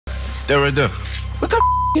Derrida. What the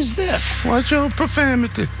is this? Watch your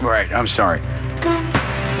profanity. Right, I'm sorry.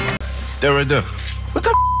 Derrida. What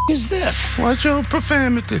the is this? Watch your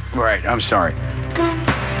profanity. Right, I'm sorry.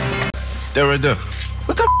 Derrida.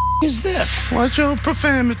 What the is this? Watch your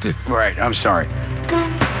profanity. Right, I'm sorry.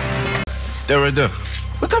 Derrida.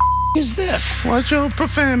 What the is this? Watch your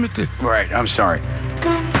profanity. Right, I'm sorry.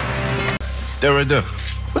 Derrida.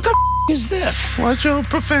 What the is this? Watch your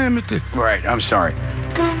profanity. Right, I'm sorry.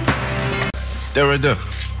 Derrida.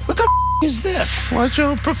 What the is this? Watch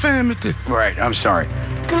your profanity. Right, I'm sorry.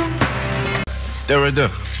 Derrida.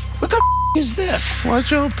 What the is this?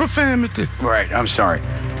 Watch your profanity. Right, I'm sorry.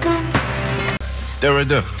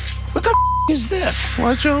 Derrida. What the is this?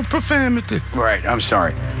 Watch your profanity. Right, I'm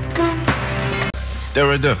sorry.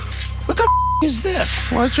 Derrida. What the is this?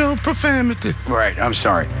 Watch your profanity. Right, I'm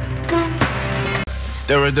sorry.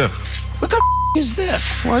 Derrida. What the is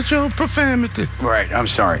this? Watch your profanity. Right, I'm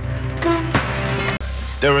sorry.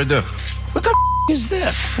 Derrida. What the is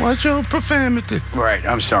this? Watch your profanity. Right,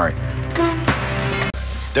 I'm sorry.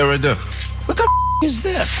 Derrida. What the is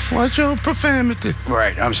this? Watch your profanity.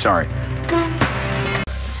 Right, I'm sorry.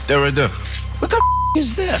 Derrida. What the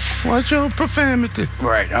is this? Watch your profanity.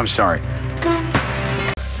 Right, I'm sorry.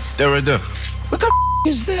 Derrida. What the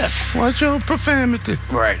is this? Watch your profanity.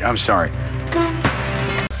 Right, I'm sorry.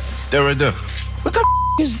 Derrida. What the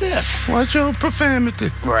is this? Watch your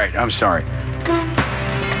profanity. Right, I'm sorry.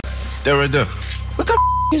 Derrida. What the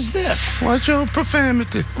is this? Watch your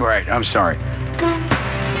profanity. Right, I'm sorry.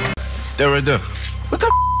 Derrida. What the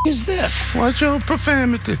is this? Watch your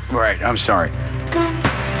profanity. Right, I'm sorry.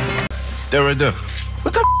 Derrida.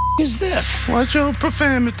 What the is this? Watch your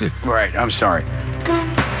profanity. Right, I'm sorry.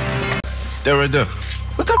 Derrida.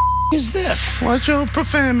 What the is this? Watch your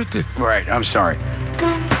profanity. Right, I'm sorry.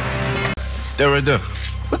 Derrida.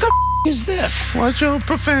 What the is this? Watch your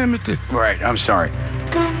profanity. Right, I'm sorry.